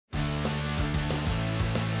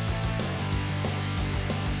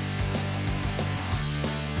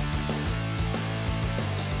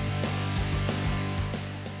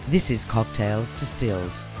This is Cocktails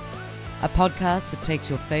Distilled, a podcast that takes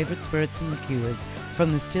your favourite spirits and liqueurs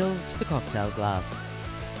from the still to the cocktail glass.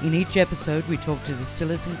 In each episode, we talk to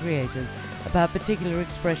distillers and creators about particular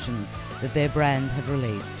expressions that their brand have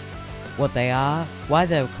released, what they are, why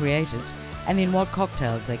they were created, and in what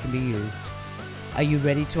cocktails they can be used. Are you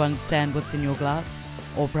ready to understand what's in your glass,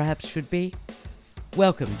 or perhaps should be?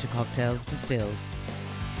 Welcome to Cocktails Distilled.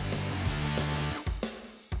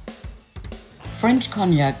 French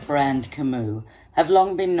cognac brand Camus have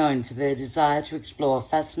long been known for their desire to explore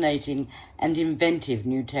fascinating and inventive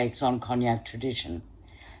new takes on cognac tradition.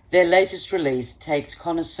 Their latest release takes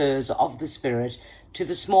connoisseurs of the spirit to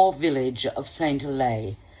the small village of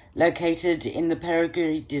Saint-Alais, located in the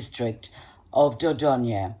Périgord district of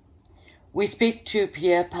Dordogne. We speak to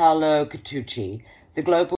Pier Paolo Cattucci, the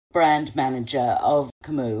global brand manager of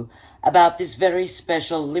Camus, about this very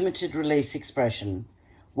special limited release expression,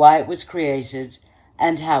 why it was created,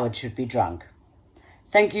 and how it should be drunk.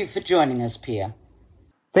 Thank you for joining us, Pierre.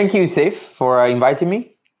 Thank you, Sif, for inviting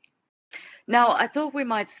me. Now, I thought we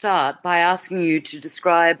might start by asking you to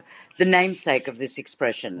describe the namesake of this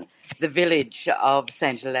expression, the village of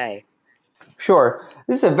Saint-Alais. Sure.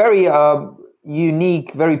 This is a very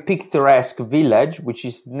unique, very picturesque village, which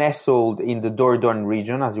is nestled in the Dordogne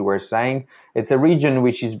region, as you were saying. It's a region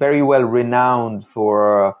which is very well renowned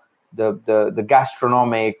for the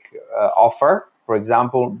gastronomic offer. For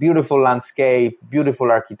example, beautiful landscape, beautiful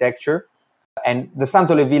architecture, and the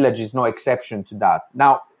Saint-Alais village is no exception to that.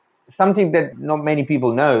 Now, something that not many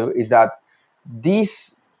people know is that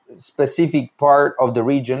this specific part of the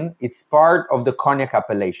region, it's part of the cognac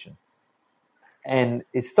appellation. And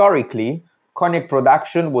historically, cognac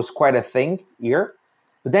production was quite a thing here.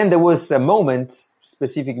 But then there was a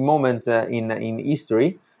specific moment in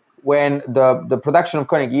history, when the production of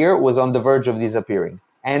cognac here was on the verge of disappearing.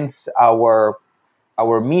 Hence our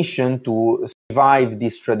mission to survive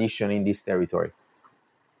this tradition in this territory.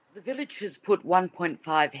 The village has put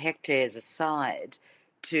 1.5 hectares aside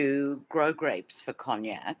to grow grapes for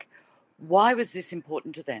cognac. Why was this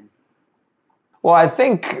important to them? Well, I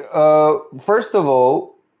think, first of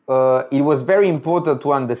all, it was very important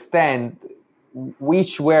to understand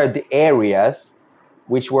which were the areas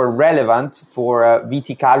which were relevant for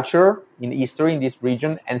viticulture in history in this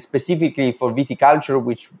region, and specifically for viticulture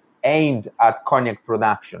which aimed at cognac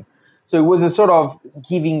production. So it was a sort of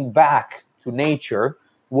giving back to nature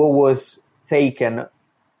what was taken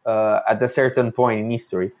at a certain point in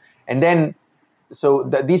history. And then,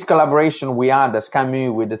 this collaboration we had as Camus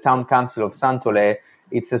with the town council of Saint-Alais,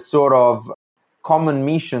 it's a sort of common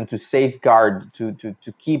mission to safeguard, to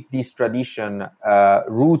keep this tradition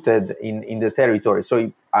rooted in the territory.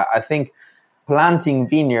 So I think planting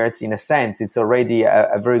vineyards, in a sense, it's already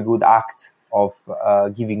a very good act of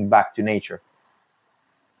giving back to nature.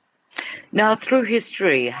 Now, through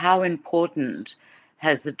history, how important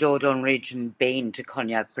has the Dordogne region been to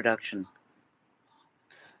cognac production?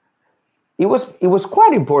 It was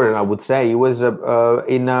quite important, I would say. It was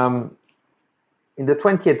in the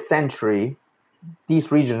 20th century.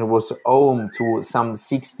 This region was home to some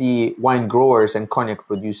 60 wine growers and cognac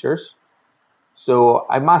producers. So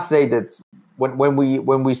I must say that when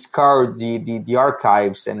we scoured the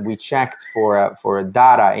archives and we checked for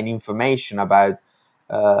data and information about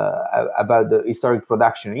the historic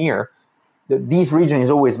production here, this region is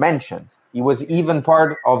always mentioned. It was even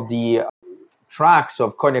part of the tracks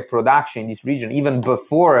of cognac production in this region even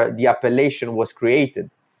before the appellation was created.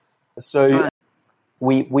 So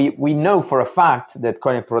we know for a fact that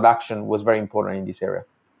cognac production was very important in this area.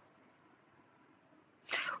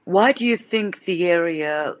 Why do you think the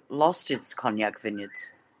area lost its cognac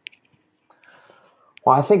vineyards?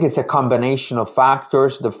 Well, I think it's a combination of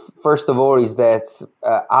factors. The first of all is that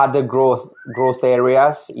other growth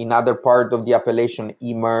areas in other parts of the appellation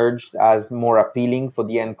emerged as more appealing for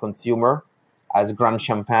the end consumer, as Grand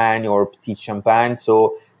Champagne or Petit Champagne.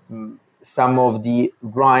 So some of the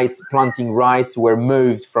planting rights were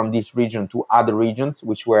moved from this region to other regions,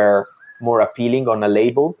 which were more appealing on a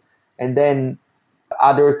label. And then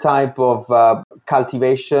other type of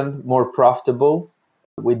cultivation, more profitable,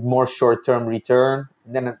 with more short-term return,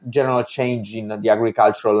 and then a general change in the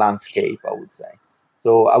agricultural landscape, I would say.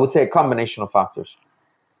 So I would say a combination of factors.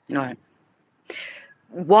 All right.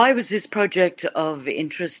 Why was this project of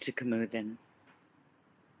interest to Camus then?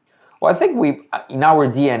 Well, I think in our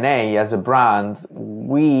DNA as a brand,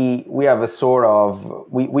 we have a sort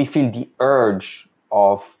of, we feel the urge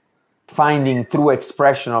of finding true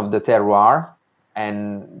expression of the terroir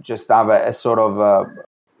and just have a sort of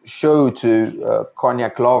show to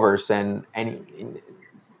cognac lovers and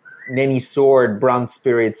any sort brown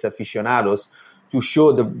spirits aficionados to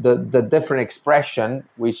show the different expression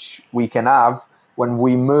which we can have when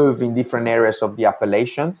we move in different areas of the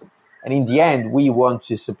appellations. And in the end, we want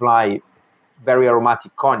to supply very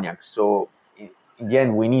aromatic cognac. So in the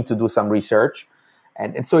end, we need to do some research.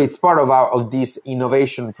 And so it's part of this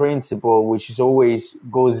innovation principle, which is always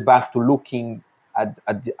goes back to looking at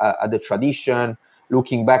the tradition,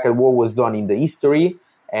 looking back at what was done in the history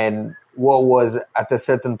and what was at a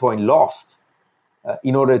certain point lost,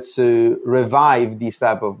 in order to revive this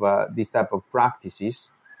type of practices.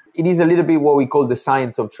 It is a little bit what we call the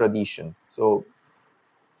science of tradition. So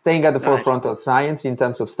staying at the forefront of science in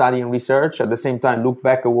terms of study and research, at the same time look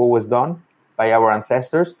back at what was done by our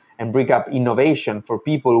ancestors and bring up innovation for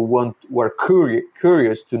people who are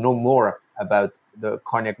curious to know more about the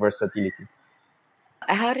cognac versatility.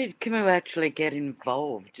 How did Camus actually get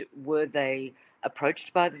involved? Were they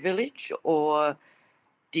approached by the village, or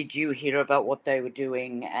did you hear about what they were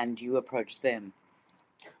doing and you approached them?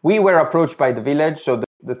 We were approached by the village. So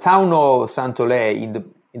the town of Saint-Olay,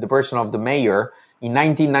 in the person of the mayor, in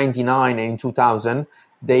 1999 and in 2000,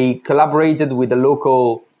 they collaborated with the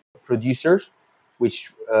local producers,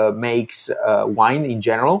 which makes wine in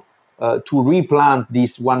general, to replant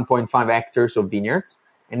these 1.5 hectares of vineyards.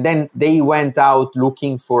 And then they went out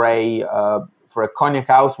looking for a cognac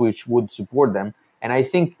house which would support them. And I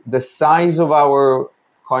think the size of our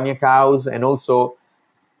cognac house and also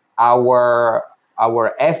our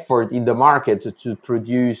effort in the market to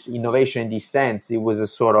produce innovation in this sense, it was a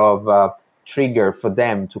sort of trigger for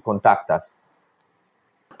them to contact us.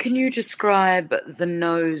 Can you describe the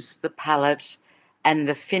nose, the palate, and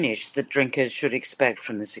the finish that drinkers should expect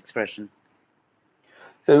from this expression?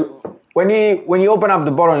 So when you open up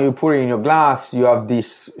the bottle and you put it in your glass, you have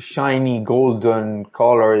these shiny golden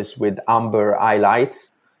colors with amber highlights.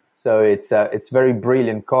 So it's very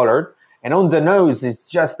brilliant colored. And on the nose, it's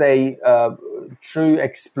just a true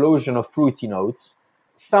explosion of fruity notes.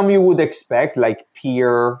 Some you would expect, like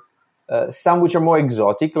pear, some which are more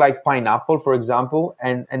exotic, like pineapple, for example.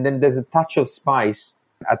 And then there's a touch of spice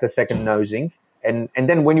at the second nosing. And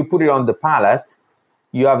then when you put it on the palate,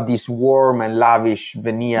 you have these warm and lavish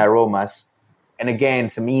vanilla aromas. And again,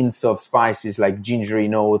 some hints of spices like gingery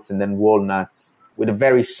notes and then walnuts with a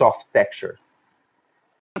very soft texture.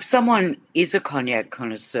 If someone is a cognac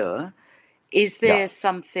connoisseur, is there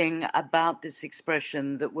something about this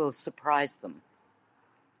expression that will surprise them?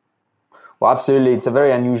 Well, absolutely. It's a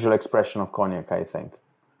very unusual expression of cognac, I think.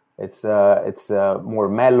 It's more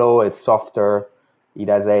mellow, it's softer. It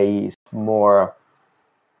has a more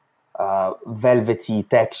velvety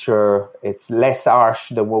texture. It's less harsh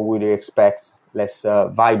than what we would expect, less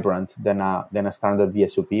vibrant than a standard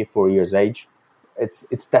VSOP 4 years age.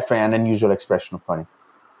 It's definitely an unusual expression of cognac.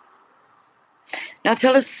 Now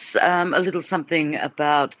tell us a little something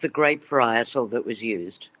about the grape varietal that was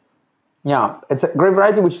used. Yeah, it's a grape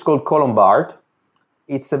variety which is called Colombard.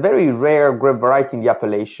 It's a very rare grape variety in the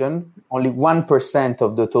appellation. Only 1%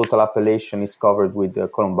 of the total appellation is covered with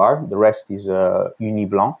Colombard. The rest is Uni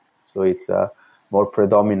Blanc, so it's a more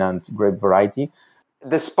predominant grape variety.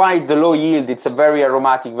 Despite the low yield, it's a very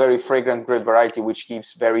aromatic, very fragrant grape variety which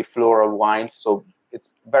gives very floral wines, so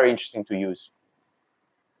it's very interesting to use.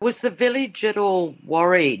 Was the village at all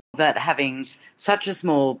worried that having such a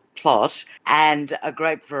small plot and a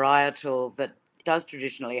grape varietal that does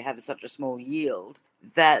traditionally have such a small yield,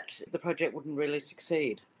 that the project wouldn't really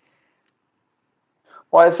succeed?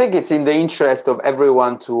 Well, I think it's in the interest of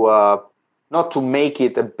everyone to not to make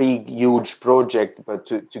it a big, huge project, but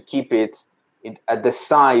to keep it at the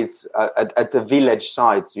sides, at the village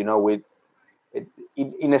sides. You know,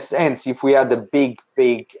 in a sense, if we had a big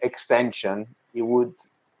extension, it would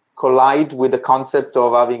collide with the concept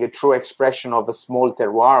of having a true expression of a small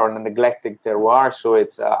terroir or a neglected terroir. So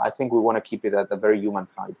I think we want to keep it at a very human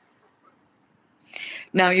side.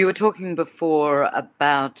 Now, you were talking before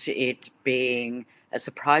about it being a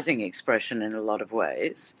surprising expression in a lot of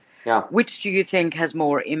ways. Yeah. Which do you think has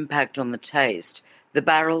more impact on the taste? The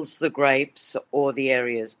barrels, the grapes, or the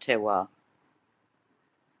area's terroir?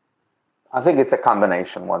 I think it's a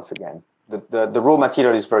combination once again. The raw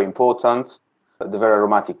material is very important. The very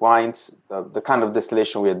aromatic wines, the kind of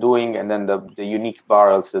distillation we are doing, and then the unique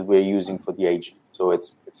barrels that we're using for the aging. So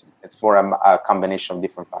it's for a combination of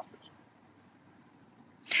different factors.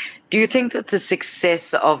 Do you think that the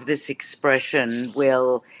success of this expression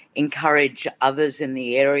will encourage others in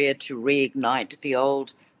the area to reignite the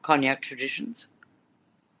old cognac traditions?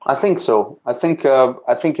 I think so. I think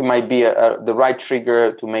it might be the right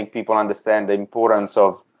trigger to make people understand the importance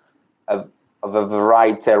of a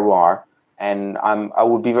varied terroir. And I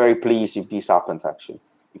would be very pleased if this happens, actually.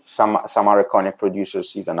 if some other cognac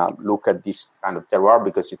producers even look at this kind of terroir,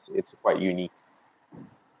 because it's quite unique.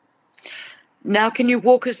 Now, can you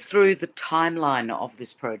walk us through the timeline of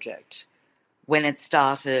this project, when it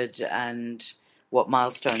started and what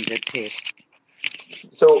milestones it's hit?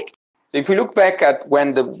 So if we look back at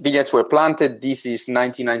when the vineyards were planted, this is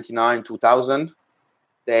 1999, 2000.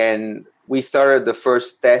 Then we started the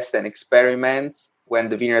first test and experiments when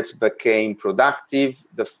the vineyards became productive.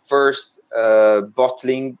 The first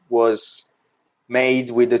bottling was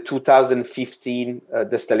made with the 2015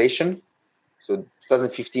 distillation. So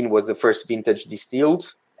 2015 was the first vintage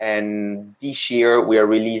distilled. And this year we are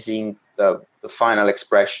releasing the final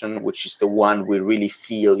expression, which is the one we really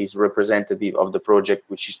feel is representative of the project,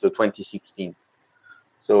 which is the 2016.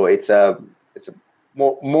 So it's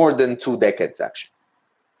more than 2 decades, actually.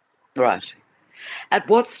 Right. At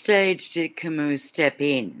what stage did Camus step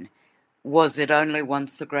in? Was it only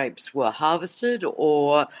once the grapes were harvested,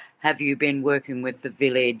 or have you been working with the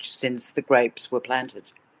village since the grapes were planted?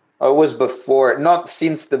 It was before, not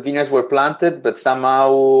since the vineyards were planted, but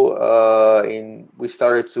somehow we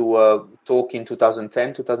started to talk in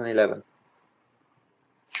 2010, 2011.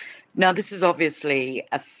 Now, this is obviously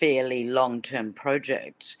a fairly long-term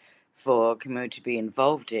project for Camus to be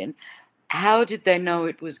involved in. How did they know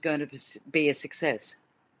it was going to be a success?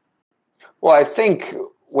 Well, I think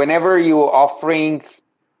whenever you're offering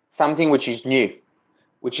something which is new,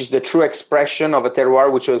 which is the true expression of a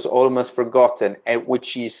terroir which was almost forgotten, and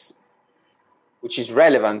which is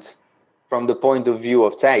relevant from the point of view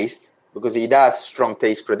of taste, because it has strong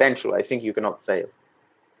taste credential, I think you cannot fail.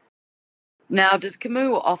 Now, does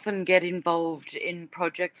Camus often get involved in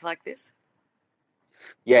projects like this?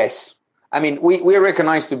 Yes. I mean, we are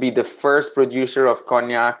recognized to be the first producer of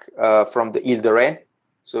cognac from the Ile de Ré,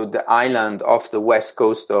 so the island off the west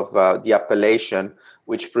coast of the Appellation,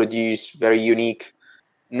 which produce very unique,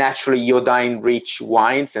 naturally iodine-rich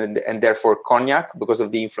wines and therefore cognac because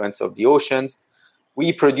of the influence of the oceans.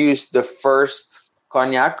 We produced the first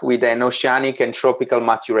cognac with an oceanic and tropical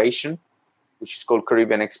maturation, which is called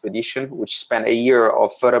Caribbean Expedition, which spent a year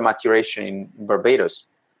of further maturation in Barbados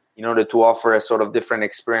in order to offer a sort of different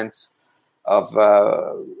experience of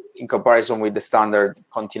in comparison with the standard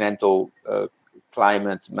continental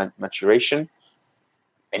climate maturation.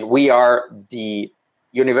 And we are the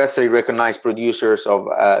universally recognized producers of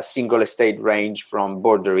a single estate range from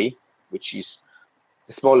Borderie, which is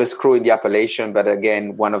the smallest cru in the appellation, but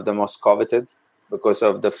again, one of the most coveted because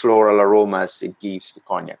of the floral aromas it gives to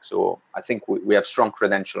cognac. So I think we have strong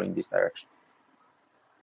credential in this direction.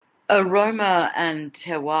 Aroma and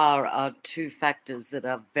terroir are two factors that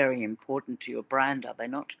are very important to your brand, are they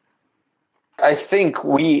not? I think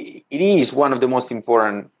it is one of the most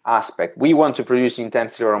important aspects. We want to produce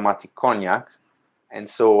intensely aromatic cognac, and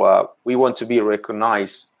so we want to be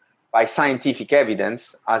recognized by scientific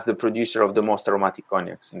evidence as the producer of the most aromatic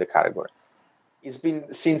cognacs in the category. It's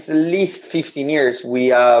been since at least 15 years we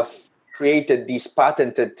have created this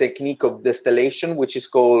patented technique of distillation, which is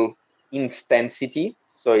called intensity.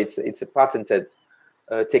 So it's a patented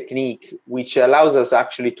technique which allows us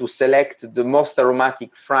actually to select the most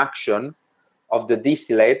aromatic fraction of the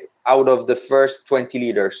distillate out of the first 20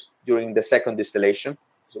 liters during the second distillation.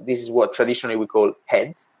 So this is what traditionally we call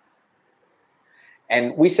heads.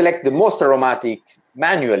 And we select the most aromatic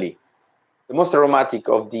manually, the most aromatic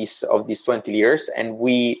of these 20 liters, and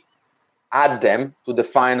we add them to the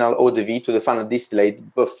final eau de vie, to the final distillate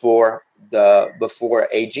before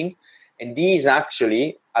aging. And these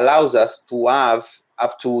actually allows us to have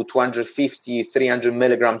up to 250, 300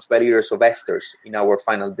 milligrams per liter of esters in our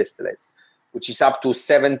final distillate, which is up to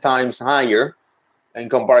 7 times higher in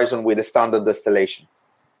comparison with the standard distillation.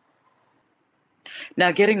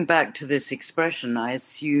 Now, getting back to this expression, I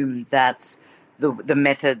assume that's the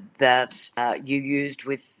method that you used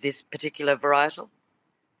with this particular varietal?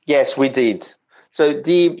 Yes, we did. So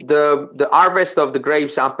the harvest of the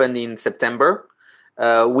grapes happened in September.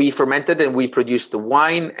 We fermented and we produced the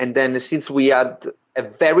wine. And then since we had a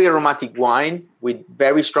very aromatic wine with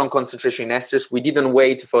very strong concentration in esters, we didn't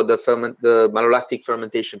wait for the malolactic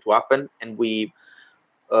fermentation to happen, and we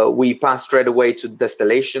passed straight away to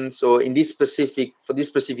distillation. So for this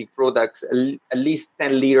specific products, at least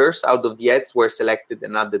 10 liters out of the heads were selected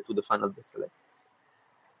and added to the final distillate.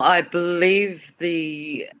 I believe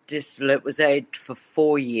the distillate was aged for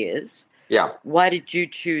 4 years. Yeah. Why did you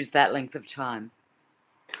choose that length of time?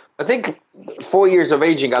 I think 4 years of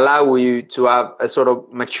aging allow you to have a sort of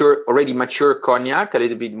already mature cognac, a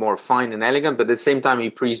little bit more fine and elegant, but at the same time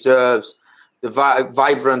it preserves the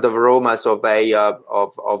vibrant aromas of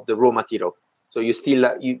the raw material. So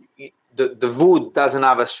the wood doesn't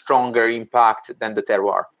have a stronger impact than the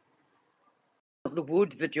terroir. The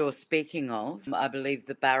wood that you're speaking of, I believe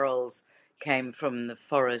the barrels came from the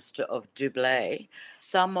forest of Dublé.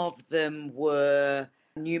 Some of them were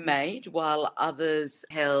new made, while others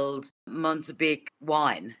held Mozambique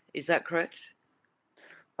wine. Is that correct?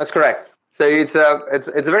 That's correct. So it's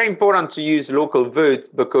very important to use local wood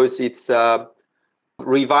because it's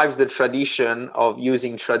revives the tradition of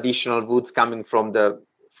using traditional woods coming from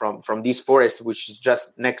this forest, which is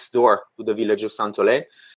just next door to the village of Saint-Olay.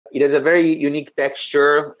 It has a very unique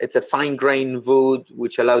texture. It's a fine-grained wood,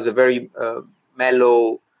 which allows a very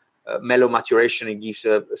mellow maturation. It gives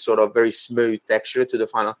a sort of very smooth texture to the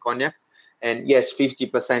final cognac. And yes,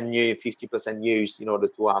 50% new, 50% used in order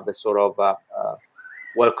to have a sort of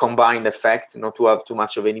well-combined effect, not to have too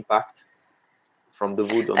much of an impact from the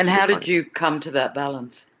wood. And how did you come to that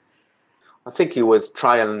balance? I think it was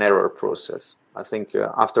trial and error process. I think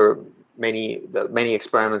after many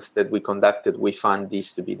experiments that we conducted, we found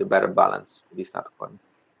this to be the better balance for this type of cognac.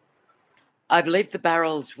 I believe the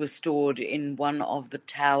barrels were stored in one of the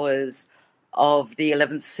towers of the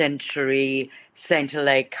 11th century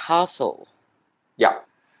Saint-Olay Castle. Yeah.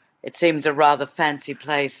 It seems a rather fancy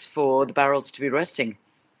place for the barrels to be resting.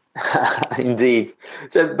 Indeed.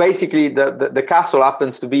 So basically, the castle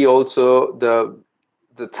happens to be also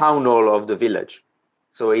the town hall of the village.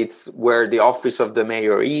 So it's where the office of the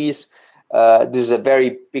mayor is. This is a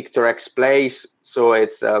very picturesque place. So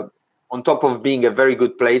it's on top of being a very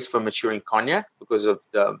good place for maturing cognac because of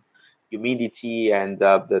the humidity and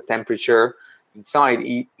the temperature inside.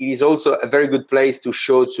 It is also a very good place to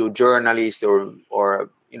show to journalists or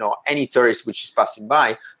any tourist which is passing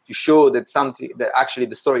by, to show that actually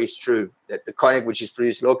the story is true, that the cognac which is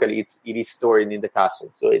produced locally, it is stored in the castle.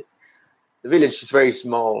 So the village is very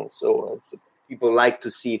small, so people like to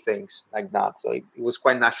see things like that. So it was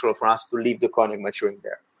quite natural for us to leave the cognac maturing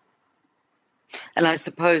there. And I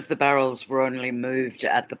suppose the barrels were only moved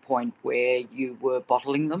at the point where you were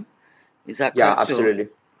bottling them? Is that correct? Yeah, absolutely.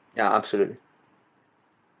 Yeah, absolutely.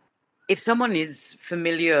 If someone is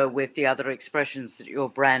familiar with the other expressions that your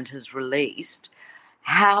brand has released,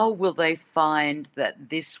 how will they find that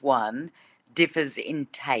this one differs in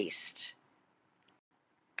taste?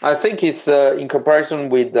 I think it's in comparison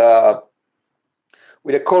with a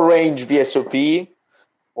core range VSOP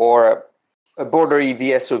or a bordery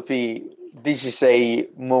VSOP. This is a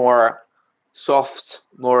more soft,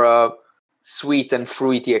 more sweet and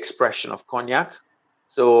fruity expression of cognac.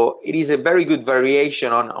 So it is a very good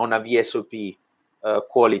variation on a VSOP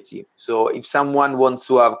quality. So if someone wants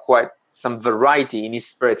to have quite some variety in his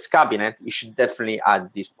spirits cabinet, you should definitely add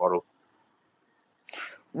this bottle.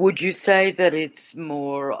 Would you say that it's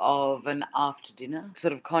more of an after dinner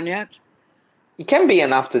sort of cognac? It can be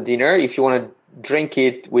an after dinner if you want to drink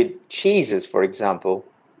it with cheeses, for example,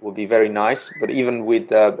 would be very nice, but even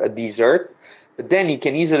with a dessert. But then it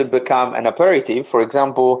can easily become an aperitif. For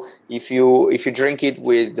example, if you drink it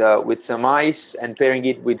with some ice and pairing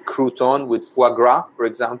it with crouton, with foie gras, for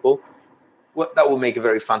example, that will make a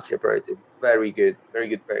very fancy aperitif. Very good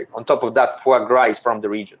pairing. On top of that, foie gras is from the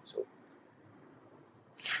region. So,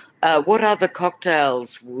 what other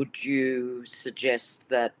cocktails would you suggest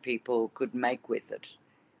that people could make with it?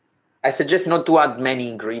 I suggest not to add many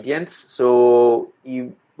ingredients. So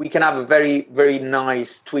we can have a very, very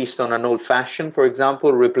nice twist on an old-fashioned, for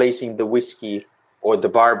example, replacing the whiskey or the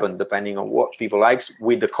bourbon, depending on what people like,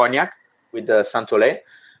 with the cognac, with the Saint-Olay.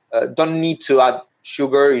 Don't need to add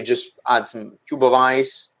sugar. You just add some cube of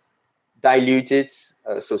ice, dilute it,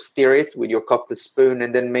 so stir it with your cocktail spoon,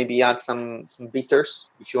 and then maybe add some bitters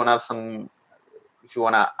if you want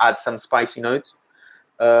to add some spicy notes.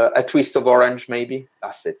 A twist of orange, maybe.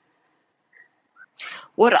 That's it.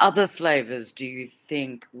 What other flavors do you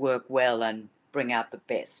think work well and bring out the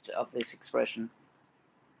best of this expression?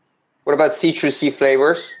 What about citrusy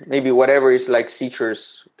flavors? Maybe whatever is like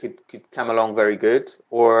citrus could come along very good,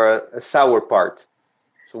 or a sour part.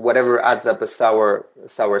 So whatever adds up a sour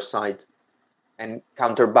side and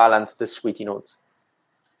counterbalance the sweety notes.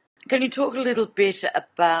 Can you talk a little bit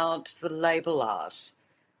about the label art?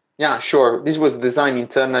 Yeah, sure. This was designed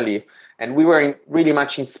internally, and we were really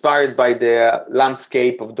much inspired by the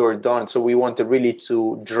landscape of Dordogne. So we wanted really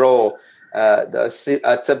to draw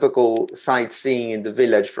a typical sightseeing in the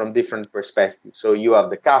village from different perspectives. So you have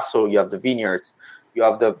the castle, you have the vineyards, you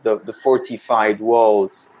have the fortified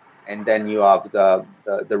walls, and then you have the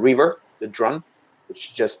river, the Dron, which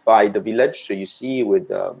is just by the village. So you see with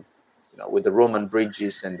the Roman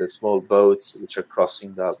bridges and the small boats which are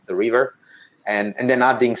crossing the river. And then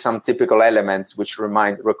adding some typical elements which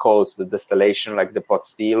recalls the distillation, like the pot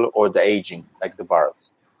still, or the aging, like the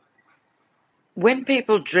barrels. When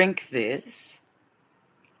people drink this,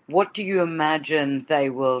 what do you imagine they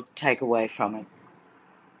will take away from it?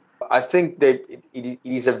 I think that it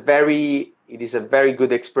is a very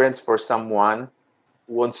good experience for someone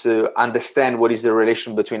who wants to understand what is the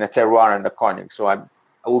relation between a terroir and a cognac. So I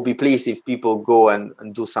would be pleased if people go and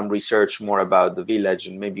do some research more about the village,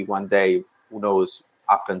 and maybe one day, who knows,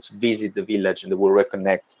 happen to visit the village and they will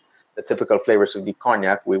reconnect the typical flavors of the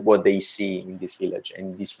cognac with what they see in this village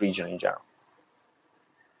and this region in general.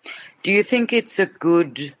 Do you think it's a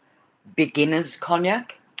good beginner's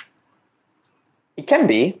cognac? It can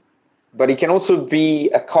be, but it can also be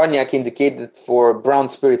a cognac indicated for brown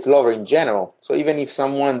spirits lover in general. So even if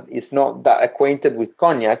someone is not that acquainted with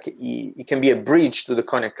cognac, it can be a bridge to the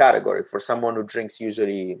cognac category for someone who drinks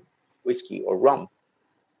usually whiskey or rum.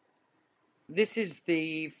 This is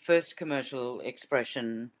the first commercial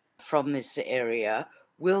expression from this area.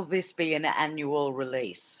 Will this be an annual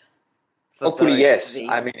release? Hopefully, yes.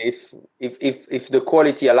 I mean, if the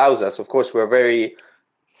quality allows us, of course, we're very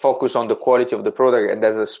focused on the quality of the product, and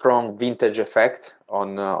there's a strong vintage effect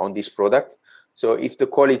on this product. So if the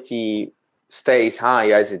quality stays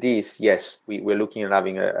high as it is, yes, we're looking at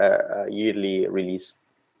having a yearly release.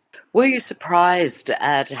 Were you surprised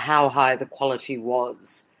at how high the quality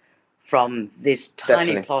was from this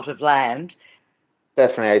tiny plot of land?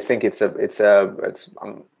 Definitely, I think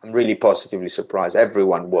I'm really positively surprised.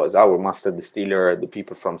 Everyone was. Our master distiller, the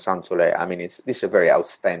people from Saint-Tollet. I mean, this is a very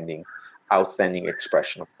outstanding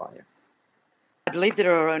expression of cognac. I believe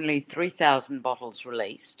there are only 3,000 bottles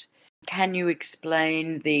released. Can you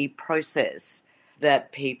explain the process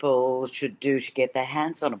that people should do to get their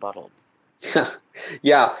hands on a bottle?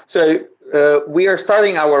 Yeah. So we are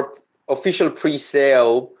starting our official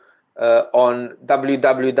pre-sale on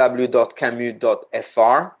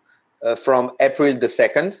www.camus.fr from April the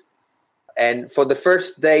 2nd. And for the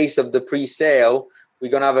first days of the pre-sale, we're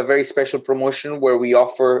going to have a very special promotion where we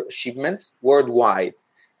offer shipments worldwide,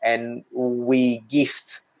 and we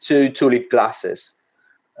gift 2 tulip glasses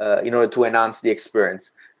in order to enhance the experience.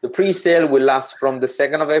 The pre-sale will last from the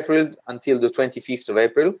 2nd of April until the 25th of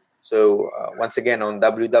April. So once again, on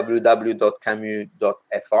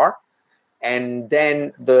www.camus.fr. And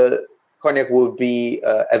then the cognac will be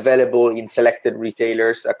available in selected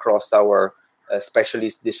retailers across our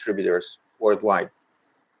specialist distributors worldwide.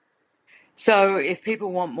 So if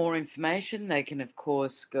people want more information, they can, of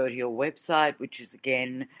course, go to your website, which is,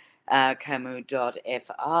 again,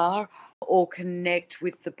 camus.fr, or connect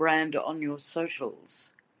with the brand on your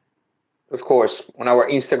socials. Of course, on our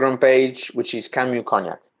Instagram page, which is Camus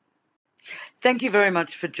Cognac. Thank you very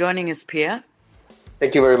much for joining us, Pierre.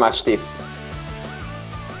 Thank you very much, Steve.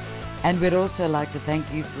 And we'd also like to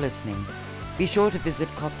thank you for listening. Be sure to visit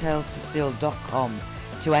cocktailsdistilled.com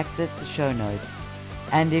to access the show notes.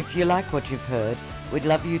 And if you like what you've heard, we'd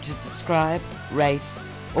love you to subscribe, rate,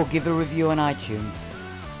 or give a review on iTunes.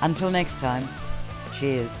 Until next time,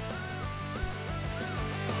 cheers.